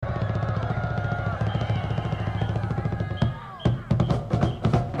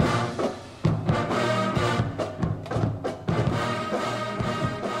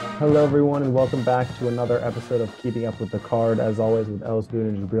Hello, everyone, and welcome back to another episode of Keeping Up with the Card, as always, with Ells, Boone,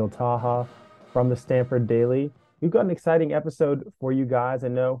 and Jibriel Taha from the Stanford Daily. We've got an exciting episode for you guys. I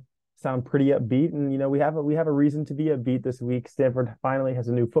know sound pretty upbeat, and we have a reason to be upbeat this week. Stanford finally has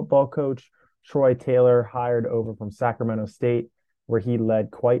a new football coach, Troy Taylor, hired over from Sacramento State, where he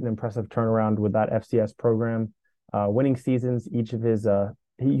led quite an impressive turnaround with that FCS program, winning seasons. Each of his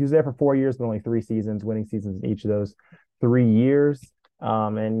he was there for 4 years, but only 3 seasons, winning seasons in each of those 3 years.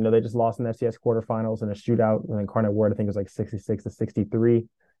 And they just lost in the FCS quarterfinals in a shootout. And then Incarnate Word, I think it was like 66 to 63.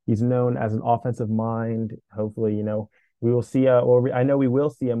 He's known as an offensive mind. Hopefully, we will see I know we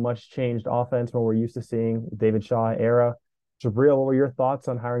will see a much changed offense from what we're used to seeing David Shaw era. Jibril, what were your thoughts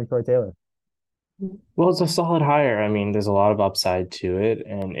on hiring Troy Taylor? Well, it's a solid hire. I mean, there's a lot of upside to it,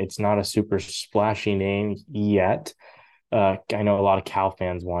 and it's not a super splashy name yet. I know a lot of Cal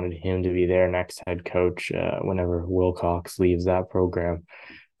fans wanted him to be their next head coach whenever Wilcox leaves that program.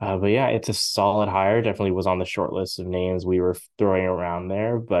 But yeah, it's a solid hire. Definitely was on the short list of names we were throwing around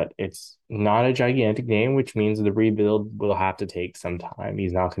there, but it's not a gigantic name, which means the rebuild will have to take some time.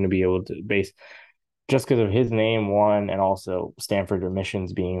 He's not going to be able to base just because of his name, one, and also Stanford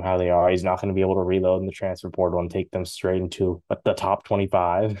admissions being how they are, he's not going to be able to reload in the transfer portal and take them straight into the top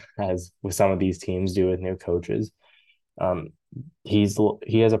 25, as with some of these teams do with new coaches. Um, he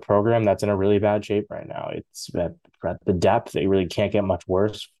has a program that's in a really bad shape right now. It's at the depth, it really can't get much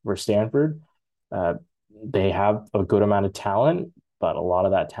worse for Stanford. Uh, they have a good amount of talent, but a lot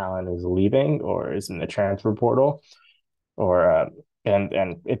of that talent is leaving or is in the transfer portal, or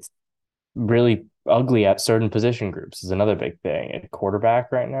and it's really ugly at certain position groups is another big thing. At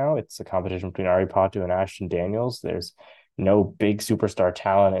quarterback right now, it's a competition between Ari Patu and Ashton Daniels. There's no big superstar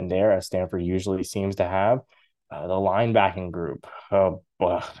talent in there, as Stanford usually seems to have. The linebacking group, oh,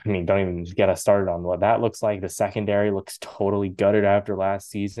 well, I mean, don't even get us started on what that looks like. The secondary looks totally gutted after last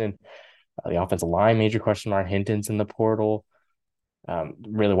season. The offensive line, major question mark. Hinton's in the portal.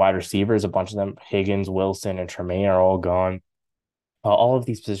 Really wide receivers, a bunch of them, Higgins, Wilson, and Tremaine are all gone. All of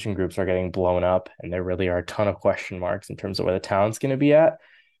these position groups are getting blown up, and there really are a ton of question marks in terms of where the talent's going to be at.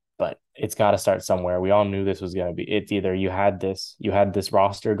 But it's got to start somewhere. We all knew this was going to be. It's either you had this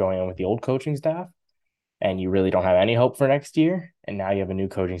roster going on with the old coaching staff, and you really don't have any hope for next year, and now you have a new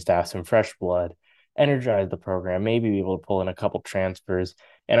coaching staff, some fresh blood, energize the program, maybe be able to pull in a couple transfers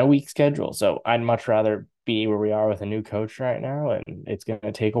and a weak schedule. So I'd much rather be where we are with a new coach right now, and it's going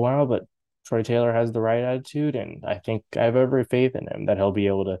to take a while, but Troy Taylor has the right attitude, and I think I have every faith in him that he'll be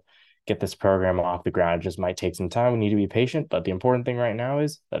able to get this program off the ground. It just might take some time. We need to be patient, but the important thing right now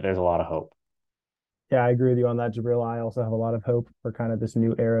is that there's a lot of hope. Yeah, I agree with you on that, Jibril. I also have a lot of hope for kind of this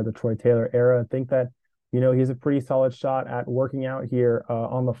new era, the Troy Taylor era. I think that, he's a pretty solid shot at working out here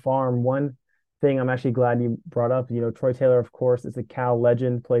on the farm. One thing I'm actually glad you brought up, Troy Taylor, of course, is a Cal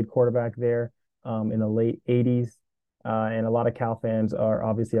legend, played quarterback there in the late 80s. And a lot of Cal fans are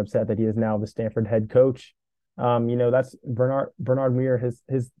obviously upset that he is now the Stanford head coach. That's Bernard Muir,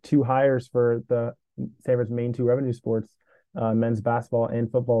 his two hires for the Stanford's main two revenue sports, men's basketball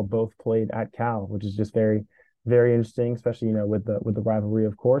and football, both played at Cal, which is just very, very interesting, especially with the rivalry,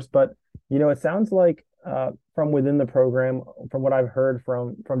 of course. But it sounds like from within the program, from what I've heard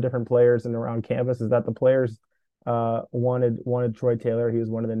from different players and around campus, is that the players wanted Troy Taylor. He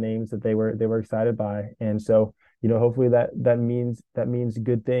was one of the names that they were excited by, and so hopefully that means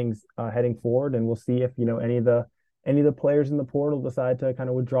good things heading forward, and we'll see if any of the players in the portal decide to kind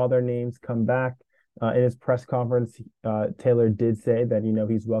of withdraw their names, come back. In his press conference, Taylor did say that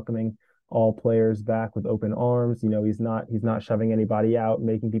he's welcoming all players back with open arms. He's not shoving anybody out,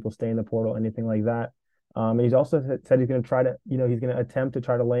 making people stay in the portal, anything like that. And he's also said he's going to try to, he's going to attempt to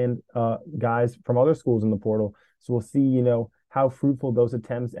try to land guys from other schools in the portal. So we'll see, how fruitful those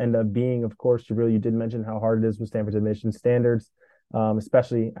attempts end up being. Of course, Jibril, you did mention how hard it is with Stanford's admission standards,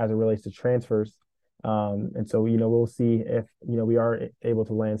 especially as it relates to transfers. And so, we'll see if, we are able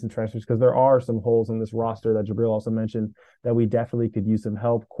to land some transfers, because there are some holes in this roster that Jibril also mentioned that we definitely could use some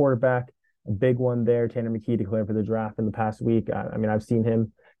help. Quarterback, a big one there. Tanner McKee declared for the draft in the past week. I mean, I've seen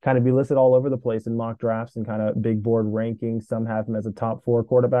him kind of be listed all over the place in mock drafts and kind of big board rankings. Some have him as a top four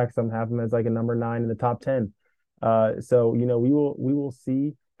quarterback. Some have him as like a number 9 in the top 10. So we will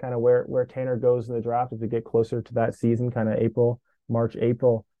see kind of where Tanner goes in the draft as we get closer to that season, kind of March,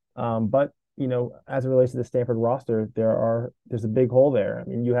 April. But as it relates to the Stanford roster, there's a big hole there. I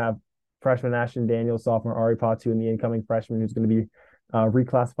mean, you have freshman Ashton Daniels, sophomore Ari Patu, and the incoming freshman who's going to be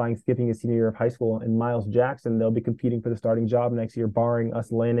reclassifying, skipping his senior year of high school, and Miles Jackson. They'll be competing for the starting job next year, barring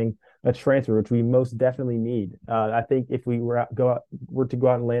us landing a transfer, which we most definitely need. I think if we were to go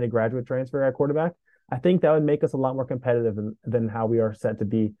out and land a graduate transfer at quarterback, I think that would make us a lot more competitive than how we are set to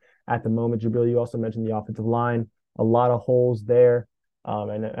be at the moment. Jibril, you also mentioned the offensive line, a lot of holes there.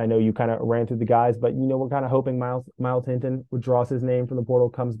 And I know you kind of ran through the guys, but we're kind of hoping Miles Hinton withdraws his name from the portal,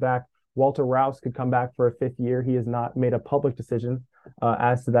 comes back. Walter Rouse could come back for a fifth year. He has not made a public decision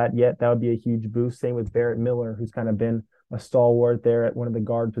as to that yet. That would be a huge boost. Same with Barrett Miller, who's kind of been a stalwart there at one of the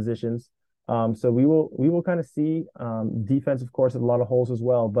guard positions. So we will kind of see defense, of course, a lot of holes as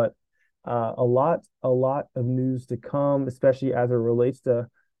well, but a lot of news to come, especially as it relates to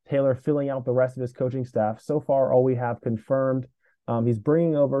Taylor filling out the rest of his coaching staff. So far, all we have confirmed, he's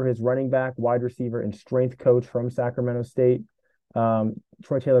bringing over his running back, wide receiver, and strength coach from Sacramento State.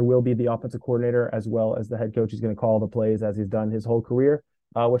 Troy Taylor will be the offensive coordinator as well as the head coach. He's going to call the plays as he's done his whole career,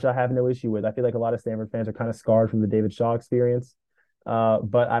 which I have no issue with. I feel like a lot of Stanford fans are kind of scarred from the David Shaw experience.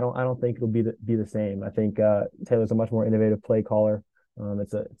 But I don't think it'll be the same. I think Taylor's a much more innovative play caller.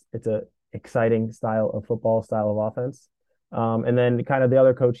 It's a exciting style of football, style of offense. And then kind of the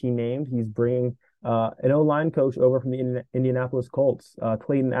other coach he named, he's bringing an O-line coach over from the Indianapolis Colts,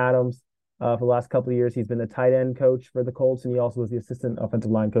 Clayton Adams. For the last couple of years, he's been the tight end coach for the Colts, and he also was the assistant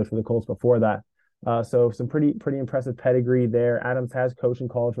offensive line coach for the Colts before that. So some pretty impressive pedigree there. Adams has coached in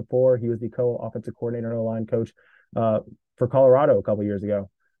college before. He was the co-offensive coordinator and O-line coach for Colorado a couple of years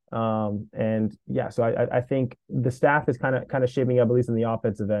ago. And yeah, so I think the staff is kind of shaping up, at least in the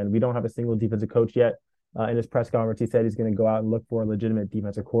offensive end. We don't have a single defensive coach yet. In his press conference, he said he's going to go out and look for a legitimate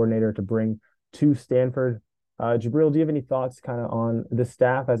defensive coordinator to bring to Stanford. Jibril, do you have any thoughts kind of on the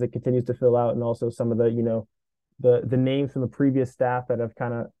staff as it continues to fill out, and also some of the names from the previous staff that have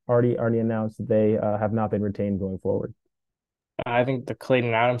kind of already announced that they have not been retained going forward? I think the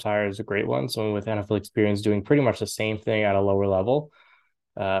Clayton Adams hire is a great one. Someone with NFL experience doing pretty much the same thing at a lower level.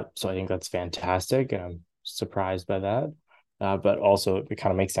 So I think that's fantastic, and I'm surprised by that. But also, it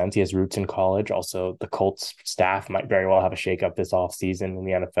kind of makes sense. He has roots in college. Also, the Colts staff might very well have a shakeup this offseason in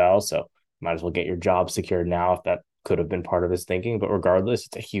the NFL. So might as well get your job secured now if that could have been part of his thinking. But regardless,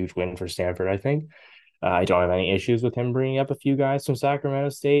 it's a huge win for Stanford, I think. I don't have any issues with him bringing up a few guys from Sacramento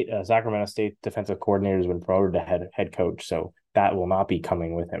State. Sacramento State defensive coordinator has been promoted to head coach, so that will not be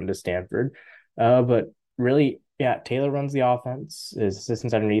coming with him to Stanford. But really, yeah, Taylor runs the offense. His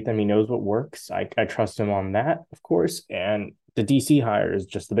assistants underneath him, he knows what works. I trust him on that, of course. And the DC hire is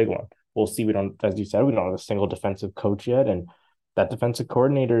just the big one. We'll see. We don't, as you said, we don't have a single defensive coach yet, and that defensive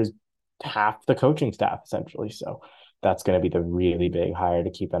coordinator is half the coaching staff essentially. So that's going to be the really big hire to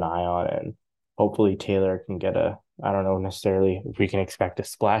keep an eye on, and hopefully Taylor can get I don't know necessarily if we can expect a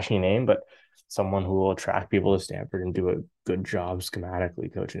splashy name, but someone who will attract people to Stanford and do a good job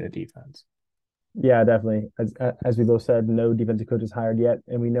schematically coaching the defense. Yeah, definitely. As we both said, no defensive coaches hired yet,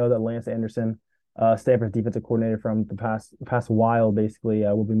 and we know that Lance Anderson, Stanford's defensive coordinator from the past while, basically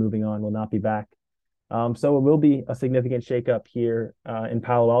will be moving on, will not be back. So it will be a significant shakeup here in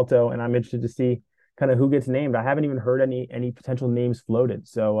Palo Alto, and I'm interested to see kind of who gets named. I haven't even heard any potential names floated,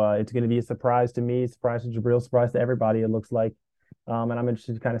 so it's going to be a surprise to me, surprise to Jibril, surprise to everybody. It looks like, and I'm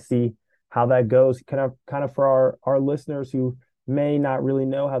interested to kind of see how that goes. Kind of for our listeners who may not really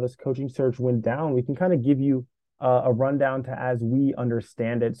know how this coaching search went down, we can kind of give you a rundown to as we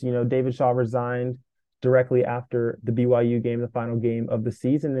understand it. So, David Shaw resigned directly after the BYU game, the final game of the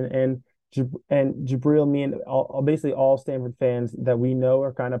season, and Jibril, me and basically all Stanford fans that we know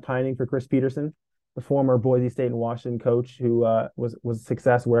are kind of pining for Chris Peterson, the former Boise State and Washington coach who was a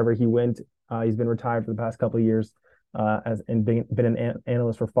success wherever he went. He's been retired for the past couple of years and been an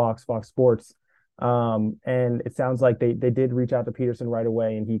analyst for Fox Sports. And it sounds like they did reach out to Peterson right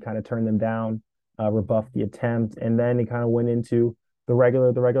away, and he kind of turned them down, rebuffed the attempt, and then he kind of went into the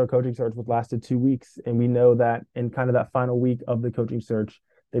regular coaching search, which lasted 2 weeks. And we know that in kind of that final week of the coaching search,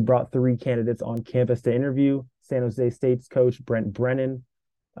 they brought 3 candidates on campus to interview: San Jose State's coach Brent Brennan,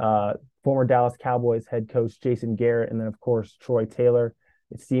 former Dallas Cowboys head coach Jason Garrett, and then of course Troy Taylor.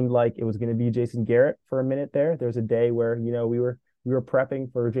 It seemed like it was going to be Jason Garrett for a minute there. There was a day where we were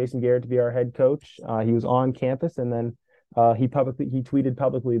prepping for Jason Garrett to be our head coach. He was on campus, and then he tweeted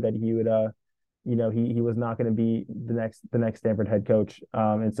publicly that he would he was not going to be the next Stanford head coach,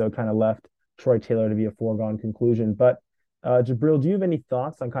 and so kind of left Troy Taylor to be a foregone conclusion. But Jibril, do you have any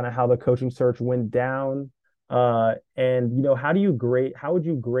thoughts on kind of how the coaching search went down? And how would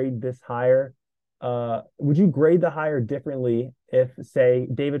you grade this hire? Would you grade the hire differently if, say,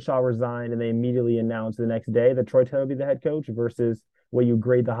 David Shaw resigned and they immediately announced the next day that Troy Taylor would be the head coach, versus what you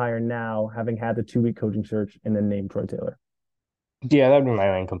grade the hire now, having had the 2-week coaching search and then named Troy Taylor? Yeah, that'd be my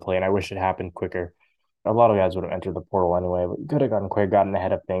main complaint. I wish it happened quicker. A lot of guys would have entered the portal anyway, but you could have gotten quick, gotten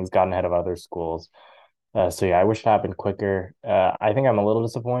ahead of things, gotten ahead of other schools. So yeah, I wish it happened quicker. I think I'm a little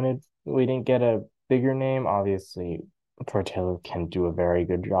disappointed we didn't get a bigger name. Obviously, Troy Taylor can do a very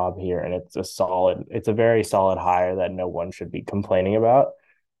good job here, and it's a very solid hire that no one should be complaining about.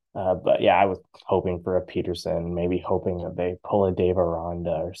 But yeah, I was hoping for a Peterson, maybe hoping that they pull a Dave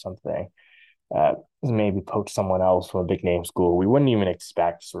Aranda or something. Maybe poach someone else from a big name school. We wouldn't even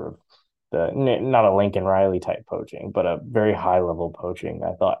expect sort of not a Lincoln Riley type poaching, but a very high level poaching.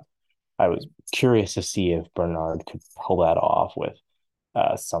 I was curious to see if Bernard could pull that off with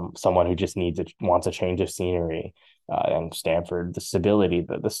someone who just wants a change of scenery. And Stanford, the stability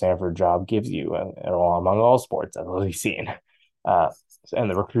that the Stanford job gives you, among all sports, as we've seen, uh, and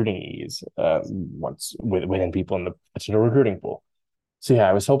the recruiting ease within people in the recruiting pool. So yeah,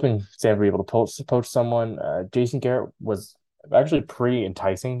 I was hoping Stanford would be able to poach someone. Jason Garrett was actually pretty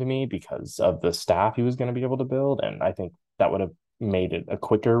enticing to me because of the staff he was going to be able to build, and I think that would have made it a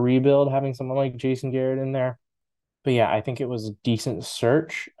quicker rebuild having someone like Jason Garrett in there. But yeah, I think it was a decent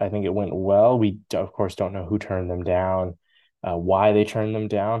search. I think it went well. We, of course, don't know who turned them down, why they turned them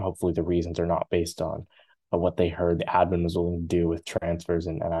down. Hopefully, the reasons are not based on what they heard the admin was willing to do with transfers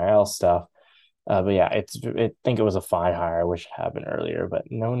and NIL stuff. But yeah, I think it was a fine hire. I wish it happened earlier, but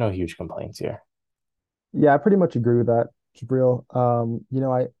no huge complaints here. Yeah, I pretty much agree with that, Jibril.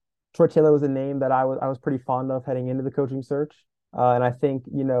 I Troy Taylor was a name that I was pretty fond of heading into the coaching search. And I think,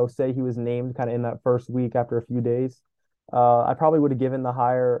 say he was named kind of in that first week after a few days, I probably would have given the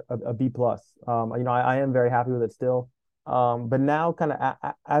hire a B plus. I am very happy with it still. But now kind of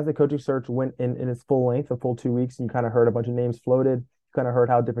as the coaching search went in its full length, a full 2 weeks, you kind of heard a bunch of names floated, you kind of heard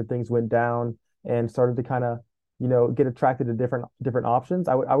how different things went down and started to kind of get attracted to different options.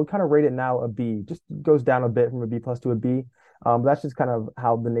 I would kind of rate it now a B. Just goes down a bit from a B plus to a B. That's just kind of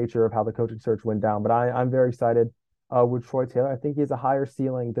how the nature of how the coaching search went down. But I'm very excited with Troy Taylor. I think he has a higher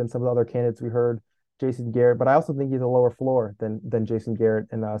ceiling than some of the other candidates we heard, Jason Garrett. But I also think he's a lower floor than Jason Garrett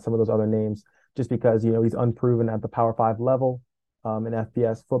and some of those other names, just because he's unproven at the Power Five level in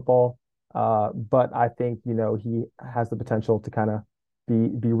FBS football. But I think he has the potential to kind of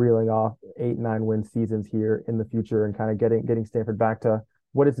be reeling off 8, 9 win seasons here in the future and kind of getting Stanford back to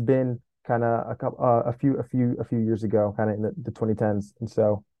what it's been kind of a few years ago, kind of in the 2010s. And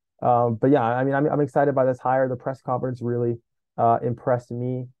so, but yeah, I mean, I'm excited by this hire. The press conference really impressed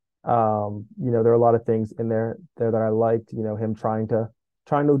me. There are a lot of things in there that I liked. Him trying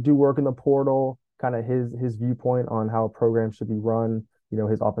to do work in the portal, kind of his viewpoint on how a program should be run.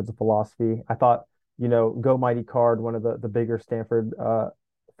 His offensive philosophy. I thought Go Mighty Card, one of the bigger Stanford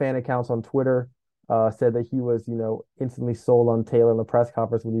fan accounts on Twitter, said that he was, instantly sold on Taylor in the press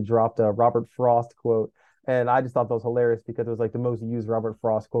conference when he dropped a Robert Frost quote. And I just thought that was hilarious because it was like the most used Robert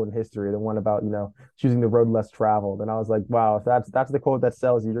Frost quote in history, the one about, choosing the road less traveled. And I was like, wow, if that's the quote that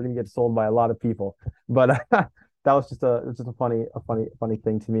sells you, you're gonna get sold by a lot of people. But that was just a funny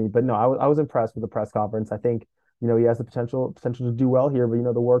thing to me. But no, I was impressed with the press conference. I think he has the potential to do well here,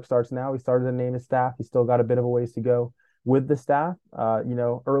 but the work starts now. He started to name his staff. He's still got a bit of a ways to go with the staff.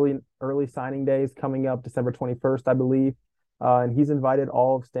 Early signing days coming up December 21st, I believe. And he's invited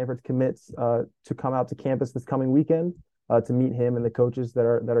all of Stanford's commits to come out to campus this coming weekend to meet him and the coaches that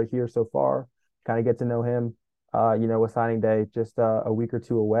are here so far, kind of get to know him. With signing day just a week or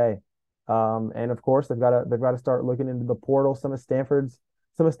two away. And of course, they've got to start looking into the portal. Some of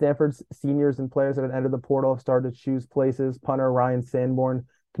Stanford's seniors and players that have entered the portal have started to choose places. Punter Ryan Sanborn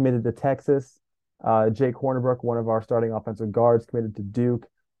committed to Texas. Jake Hornibrook, one of our starting offensive guards, committed to Duke.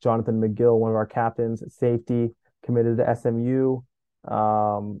 Jonathan McGill, one of our captains, safety, committed to SMU.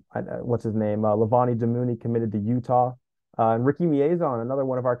 What's his name? Lavani Damuni committed to Utah. And Ricky Miezon, another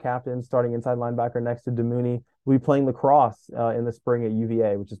one of our captains, starting inside linebacker next to Damuni, will be playing lacrosse in the spring at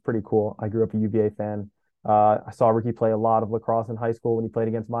UVA, which is pretty cool. I grew up a UVA fan. I saw Ricky play a lot of lacrosse in high school when he played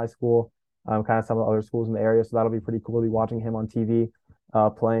against my school, kind of some of the other schools in the area. So that'll be pretty cool to be watching him on TV,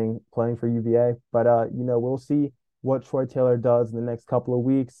 playing for UVA. But we'll see what Troy Taylor does in the next couple of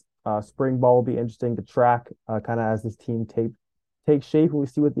weeks. Spring ball will be interesting to track, kind of as this team take shape, and we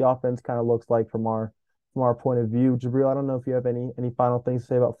see what the offense kind of looks like from our point of view. Jibril, I don't know if you have any final things to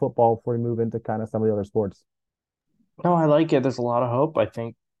say about football before we move into kind of some of the other sports. No, I like it. There's a lot of hope. I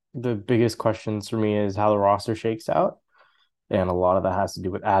think the biggest questions for me is how the roster shakes out. And a lot of that has to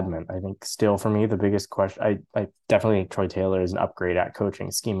do with admin. I think still for me, the biggest question, I definitely think Troy Taylor is an upgrade at coaching,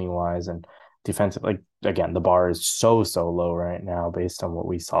 scheming wise and defensive. Like, again, the bar is so low right now based on what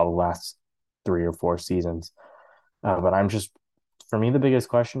we saw the last 3 or 4 seasons. But for me, the biggest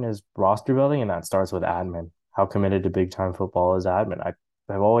question is roster building, and that starts with admin. How committed to big time football is admin?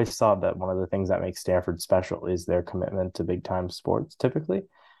 I've always thought that one of the things that makes Stanford special is their commitment to big time sports, typically.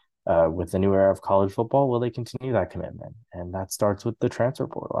 With the new era of college football, will they continue that commitment? And that starts with the transfer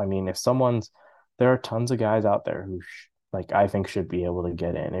portal. I mean, there are tons of guys out there who like I think should be able to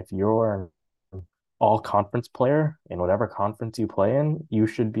get in. If you're an all conference player in whatever conference you play in, you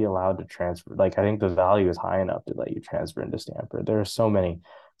should be allowed to transfer. Like I think the value is high enough to let you transfer into Stanford. There are so many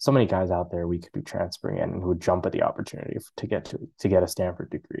guys out there we could be transferring in who would jump at the opportunity to get a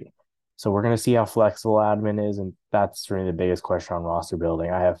Stanford degree. So we're going to see how flexible admin is, and that's really the biggest question on roster building.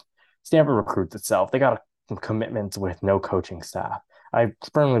 I have Stanford recruits itself. They got commitments with no coaching staff. I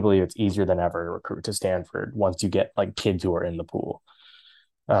firmly believe it's easier than ever to recruit to Stanford once you get like kids who are in the pool.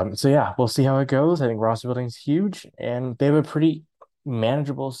 So yeah, we'll see how it goes. I think roster building is huge, and they have a pretty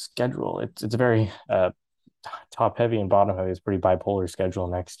manageable schedule. It's a very top heavy and bottom heavy. It's a pretty bipolar schedule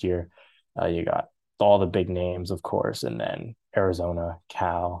next year. You got all the big names, of course, and then Arizona,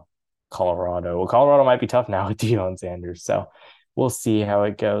 Cal, Colorado. Well, Colorado might be tough now with Deion Sanders, so we'll see how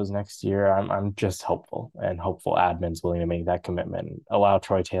it goes next year. I'm just hopeful, and hopeful admin's willing to make that commitment and allow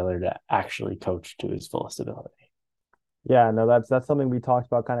Troy Taylor to actually coach to his fullest ability. Yeah, no, that's something we talked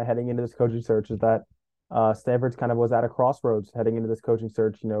about kind of heading into this coaching search is that Stanford's kind of was at a crossroads heading into this coaching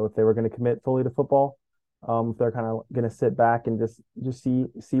search. You know, if they were going to commit fully to football, if they're kind of going to sit back and just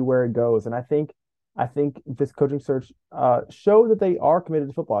see where it goes. And I think this coaching search showed that they are committed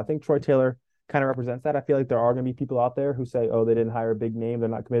to football. I think Troy Taylor kind of represents that. I feel like there are going to be people out there who say, "Oh, they didn't hire a big name, they're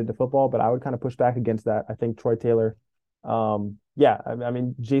not committed to football." But I would kind of push back against that. I think Troy Taylor, yeah, I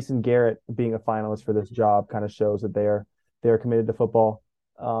mean, Jason Garrett being a finalist for this job kind of shows that they are committed to football.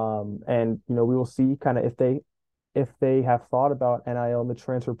 And you know, we will see kind of if they have thought about NIL and the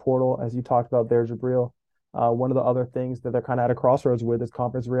transfer portal, as you talked about there, Jibril. One of the other things that they're kind of at a crossroads with is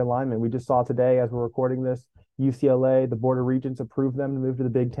conference realignment. We just saw today, as we're recording this, UCLA, the Board of Regents approved them to move to the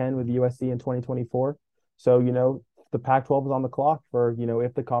Big Ten with USC in 2024. So, you know, the Pac-12 is on the clock for, you know,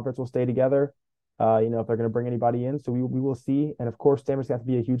 if the conference will stay together, you know, if they're going to bring anybody in. So we will see. And of course, Stanford's going to have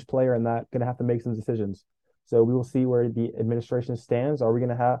to be a huge player in that, going to have to make some decisions. So we will see where the administration stands. Are we going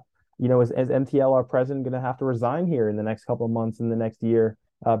to have, you know, is MTL, our president, going to have to resign here in the next couple of months, in the next year,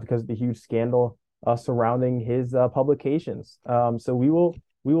 because of the huge scandal surrounding his publications? So we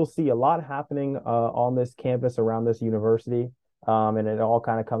will see a lot happening on this campus around this university, and it all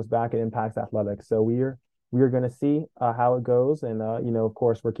kind of comes back and impacts athletics. So we are going to see how it goes, and you know, of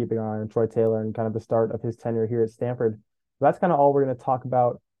course, we're keeping our eye on Troy Taylor and kind of the start of his tenure here at Stanford. So that's kind of all we're going to talk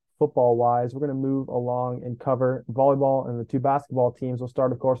about football wise. We're going to move along and cover volleyball and the two basketball teams. We'll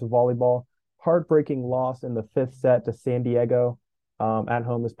start, of course, with volleyball. Heartbreaking loss in the fifth set to San Diego at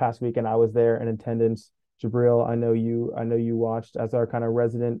home this past weekend. I was there in attendance. Jibril, I know you watched as our kind of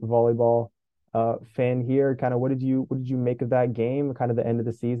resident volleyball fan here. Kind of what did you make of that game? Kind of the end of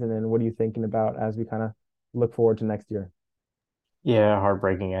the season, and what are you thinking about as we kind of look forward to next year? Yeah,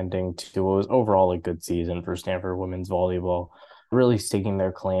 heartbreaking ending to it was overall a good season for Stanford women's volleyball, really staking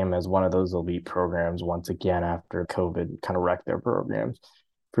their claim as one of those elite programs once again after COVID kind of wrecked their programs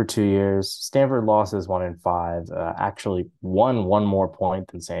for 2 years. Stanford losses 1 in 5, actually won one more point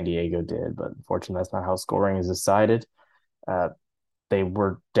than San Diego did, but unfortunately that's not how scoring is decided. Uh, they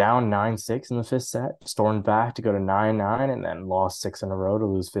were down 9-6 in the fifth set, stormed back to go to 9-9, and then lost six in a row to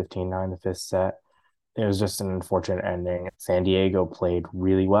lose 15-9 the fifth set. It was just an unfortunate ending. San Diego played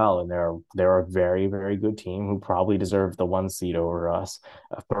really well, and they're a very, very good team who probably deserved the 1 seed over us.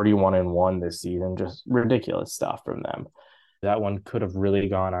 31-1 this season, just ridiculous stuff from them. That one could have really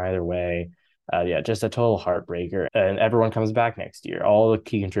gone either way. Yeah, just a total heartbreaker. And everyone comes back next year. All the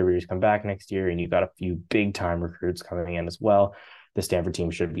key contributors come back next year, and you've got a few big time recruits coming in as well. The Stanford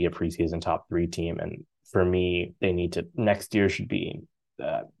team should be a preseason top 3 team, and for me, they need to next year should be.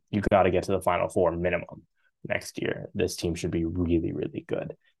 You got to get to the Final Four minimum next year. This team should be really, really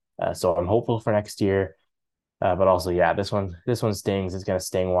good. So I'm hopeful for next year. But also, yeah, this one stings. It's gonna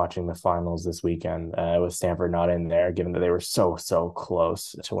sting watching the finals this weekend with Stanford not in there, given that they were so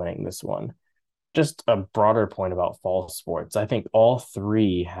close to winning this one. Just a broader point about fall sports. I think all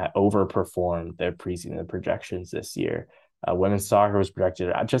three overperformed their preseason projections this year. Women's soccer was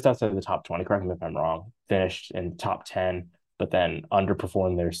projected just outside the top 20. Correct me if I'm wrong. Finished in top 10, but then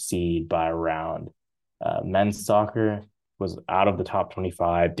underperformed their seed by a round. Men's soccer was out of the top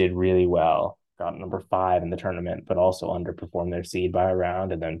 25, did really well, got number 5 in the tournament, but also underperformed their seed by a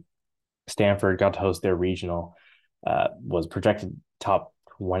round. And then Stanford got to host their regional, was projected top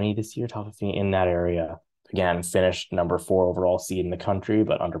 20 this year, top 15 in that area. Again, finished number 4 overall seed in the country,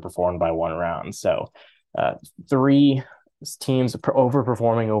 but underperformed by 1 round. So 3 teams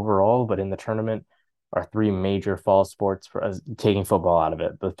overperforming overall, but in the tournament are 3 major fall sports, taking football out of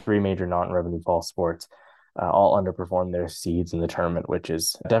it. The 3 major non-revenue fall sports all underperformed their seeds in the tournament, which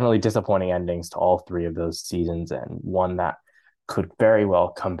is definitely disappointing endings to all 3 of those seasons, and one that could very well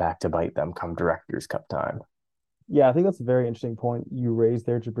come back to bite them come Directors Cup time. Yeah, I think that's a very interesting point you raised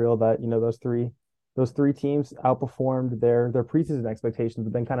there, Jibril, that those three teams outperformed their preseason expectations,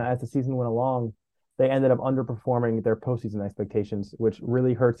 but then kind of as the season went along, they ended up underperforming their postseason expectations, which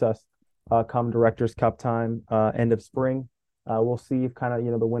really hurts us come Directors Cup time, end of spring. We'll see if kind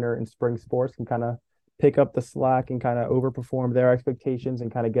of the winter in spring sports can kind of pick up the slack and kind of overperform their expectations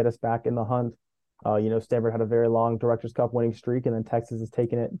and kind of get us back in the hunt. Stanford had a very long Directors Cup winning streak, and then Texas has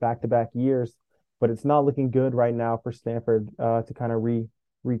taken it back-to-back years, but it's not looking good right now for Stanford to kind of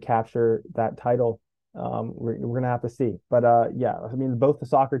recapture that title. We're gonna have to see, but yeah, I mean, both the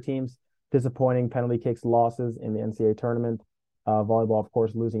soccer teams disappointing penalty kicks losses in the NCAA tournament. Volleyball, of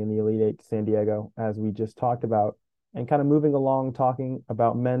course, losing in the Elite Eight to San Diego, as we just talked about, and kind of moving along, talking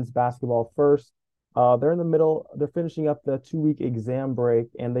about men's basketball first. They're in the middle. They're finishing up the 2 week exam break,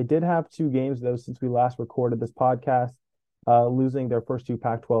 and they did have two games though since we last recorded this podcast, losing their first two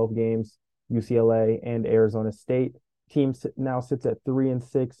Pac-12 games. UCLA and Arizona State. Team now sits at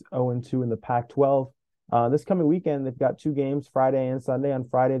 3-6, 0-2 in the Pac-12. This coming weekend, they've got two games, Friday and Sunday. On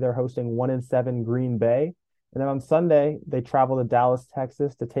Friday, they're hosting 1-7 Green Bay. And then on Sunday, they travel to Dallas,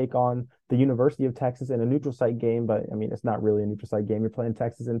 Texas to take on the University of Texas in a neutral site game. But I mean, it's not really a neutral site game. You're playing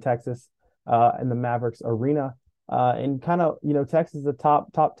Texas in Texas in the Mavericks Arena. And kind of, Texas is a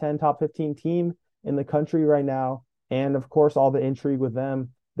top 10, top 15 team in the country right now. And of course, all the intrigue with them.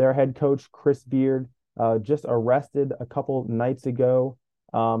 Their head coach, Chris Beard, just arrested a couple nights ago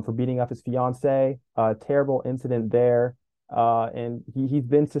for beating up his fiance. Terrible incident there. And he's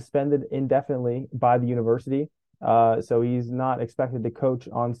been suspended indefinitely by the university. So he's not expected to coach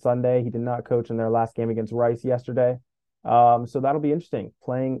on Sunday. He did not coach in their last game against Rice yesterday. So that'll be interesting.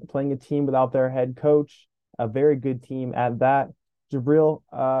 Playing a team without their head coach, a very good team at that. Jibril,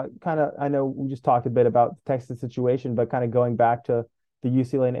 I know we just talked a bit about the Texas situation, but kind of going back to the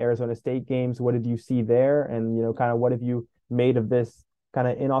UCLA and Arizona State games, what did you see there? And, kind of what have you made of this kind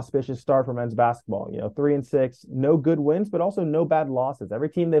of inauspicious start for men's basketball? 3-6, no good wins, but also no bad losses. Every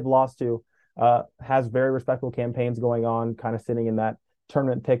team they've lost to has very respectable campaigns going on, kind of sitting in that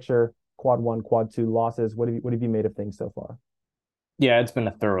tournament picture, quad one, quad two losses. What have you made of things so far? Yeah, it's been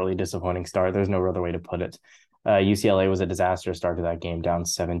a thoroughly disappointing start. There's no other way to put it. UCLA was a disaster start to that game, down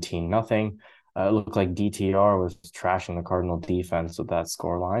 17-0. It looked like DTR was trashing the Cardinal defense with that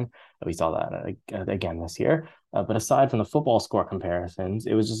score line. We saw that again this year. But aside from the football score comparisons,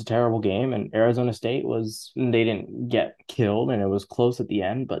 it was just a terrible game. And Arizona State they didn't get killed and it was close at the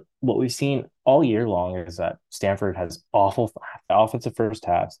end. But what we've seen all year long is that Stanford has awful offensive first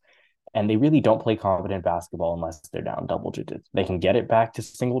halves. And they really don't play confident basketball unless they're down double digits. They can get it back to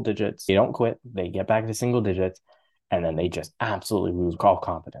single digits. They don't quit. They get back to single digits. And then they just absolutely lose all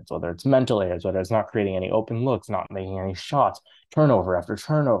confidence, whether it's mental errors, whether it's not creating any open looks, not making any shots, turnover after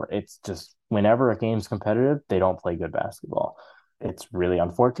turnover. It's just whenever a game's competitive, they don't play good basketball. It's really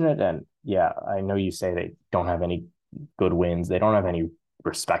unfortunate. And yeah, I know you say they don't have any good wins. They don't have any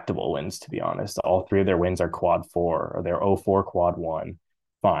respectable wins, to be honest. All three of their wins are quad four or they're 0-4 quad one.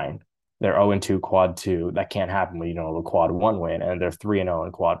 Fine. They're 0-2 quad two. That can't happen when you don't have a quad one win. And they're 3-0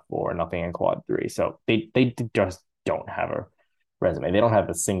 in quad four, nothing in quad three. So they just don't have a resume. They don't have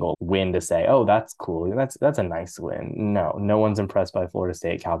a single win to say, oh, that's cool. That's a nice win. No one's impressed by Florida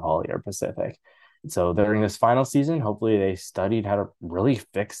State, Cal Poly, or Pacific. So during this final season, hopefully they studied how to really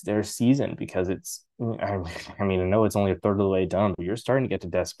fix their season because I mean, I know it's only a third of the way done, but you're starting to get to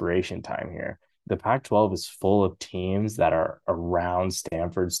desperation time here. The Pac-12 is full of teams that are around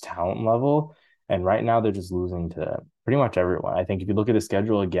Stanford's talent level. And right now they're just losing to pretty much everyone. I think if you look at the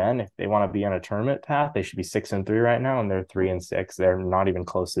schedule again, if they want to be on a tournament path, they should be 6-3 right now, and they're 3-6. They're not even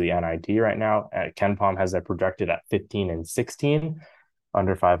close to the NIT right now. Ken Palm has that projected at 15-16,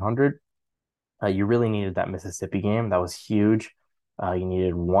 under 500. You really needed that Mississippi game. That was huge. You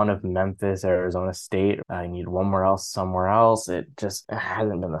needed one of Memphis, Arizona State. You need one more else somewhere else. It just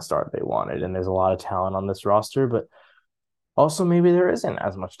hasn't been the start they wanted. And there's a lot of talent on this roster, but also maybe there isn't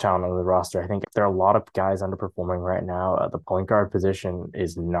as much talent on the roster. I think there are a lot of guys underperforming right now. The point guard position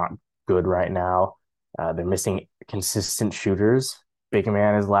is not good right now. They're missing consistent shooters. Big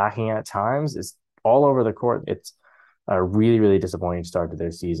man is lacking at times. It's all over the court. It's a really, really disappointing start to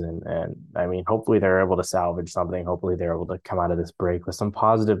their season. And I mean, hopefully they're able to salvage something. Hopefully they're able to come out of this break with some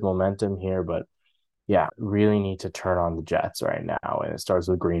positive momentum here. But yeah, really need to turn on the Jets right now. And it starts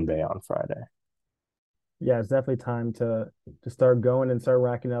with Green Bay on Friday. Yeah, it's definitely time to start going and start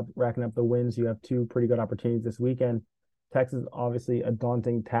racking up the wins. You have two pretty good opportunities this weekend. Texas, obviously a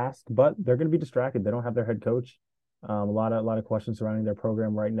daunting task, but they're going to be distracted. They don't have their head coach. A lot of questions surrounding their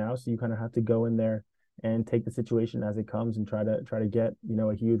program right now. So you kind of have to go in there and take the situation as it comes and try to get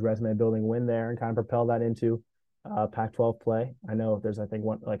a huge resume building win there and kind of propel that into Pac-12 play. I know there's, I think,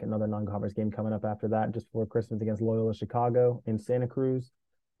 one like another non-conference game coming up after that, just before Christmas against Loyola Chicago in Santa Cruz.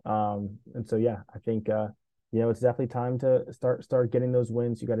 And so yeah, I think it's definitely time to start getting those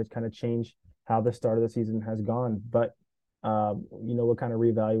wins. You got to kind of change how the start of the season has gone, but we'll kind of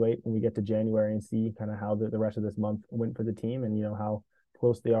reevaluate when we get to January and see kind of how the rest of this month went for the team, and how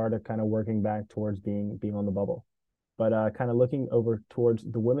close they are to kind of working back towards being on the bubble. But kind of looking over towards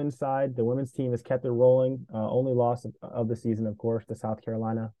the women's side, the women's team has kept it rolling. Only loss of the season, of course, to South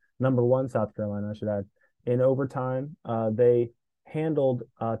Carolina, number one South Carolina, I should add. In overtime, they handled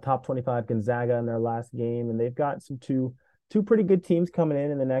top 25 Gonzaga in their last game, and they've got two pretty good teams coming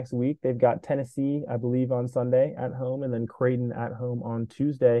in the next week. They've got Tennessee, I believe, on Sunday at home, and then Creighton at home on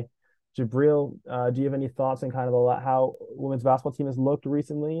Tuesday. Jabril, do you have any thoughts on kind of how women's basketball team has looked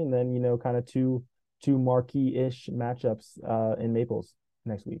recently, and then kind of two marquee-ish matchups in Naples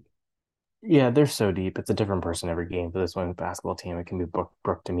next week? Yeah, they're so deep. It's a different person every game for this women's basketball team. It can be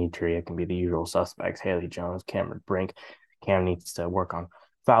Brooke Dimitri. It can be the usual suspects, Haley Jones, Cameron Brink. Cam needs to work on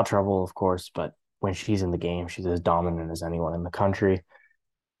foul trouble, of course, but when she's in the game, she's as dominant as anyone in the country.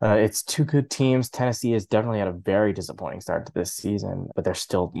 It's two good teams. Tennessee has definitely had a very disappointing start to this season, but there's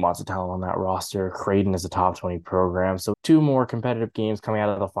still lots of talent on that roster. Creighton is a top 20 program. So two more competitive games coming out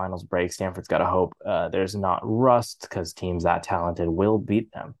of the finals break. Stanford's got to hope there's not rust because teams that talented will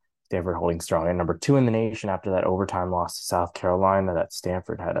beat them. Stanford holding strong at number two in the nation after that overtime loss to South Carolina that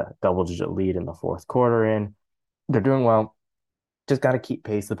Stanford had a double-digit lead in the fourth quarter in. They're doing well. Just got to keep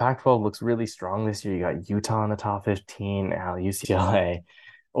pace. The Pac-12 looks really strong this year. You got Utah in the top 15, UCLA,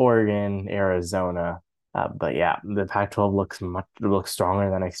 Oregon, Arizona. But yeah, the Pac-12 looks stronger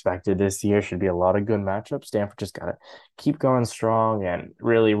than expected this year. Should be a lot of good matchups. Stanford just got to keep going strong. And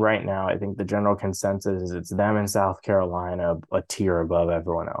really, right now, I think the general consensus is it's them in South Carolina, a tier above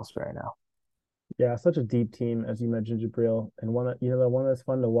everyone else right now. Yeah, such a deep team, as you mentioned, Jibril, and one that the one that's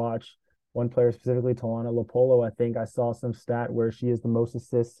fun to watch. One player specifically, Talana Lopolo. I think I saw some stat where she has the most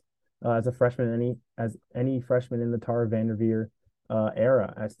assists as a freshman, any freshman in the Tara Vanderveer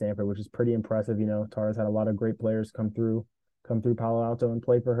era at Stanford, which is pretty impressive. Tara's had a lot of great players come through Palo Alto and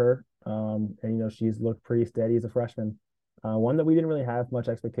play for her. And she's looked pretty steady as a freshman. One that we didn't really have much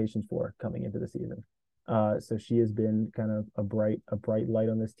expectations for coming into the season. So she has been kind of a bright light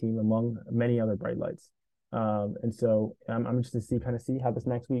on this team among many other bright lights. And so I'm just to see how this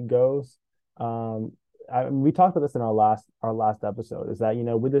next week goes. We talked about this in our last episode. Is that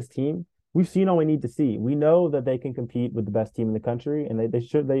with this team, we've seen all we need to see. We know that they can compete with the best team in the country, and they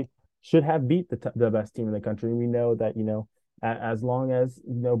should have beat the best team in the country. And we know that as long as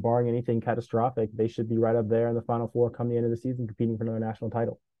barring anything catastrophic, they should be right up there in the Final Four come the end of the season, competing for another national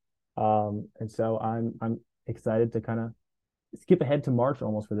title. And so I'm excited to kind of skip ahead to March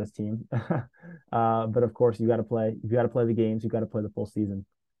almost for this team. But of course, you got to play. You got to play the games. You got to play the full season.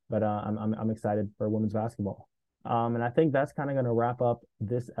 But I'm excited for women's basketball. And I think that's kind of going to wrap up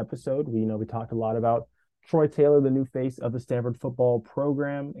this episode. We talked a lot about Troy Taylor, the new face of the Stanford football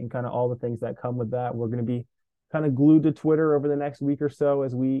program, and kind of all the things that come with that. We're going to be kind of glued to Twitter over the next week or so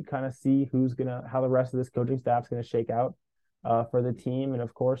as we kind of see how the rest of this coaching staff is going to shake out for the team. And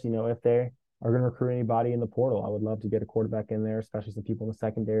of course, if they are going to recruit anybody in the portal, I would love to get a quarterback in there, especially some people in the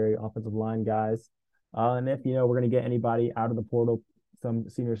secondary, offensive line guys. And if we're going to get anybody out of the portal, some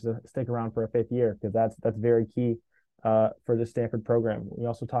seniors to stick around for a fifth year, because that's very key for the Stanford program. We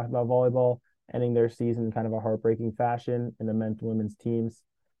also talked about volleyball ending their season in kind of a heartbreaking fashion in the men's and women's teams.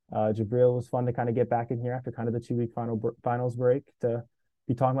 Jibril, was fun to kind of get back in here after kind of the 2 week finals break to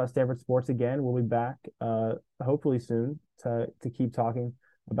be talking about Stanford sports again. We'll be back hopefully soon to keep talking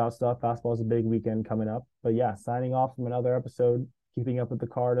about stuff. Basketball is a big weekend coming up. But yeah, signing off from another episode, keeping up with the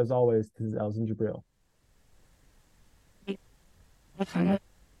card as always. This is Ells and Jibril.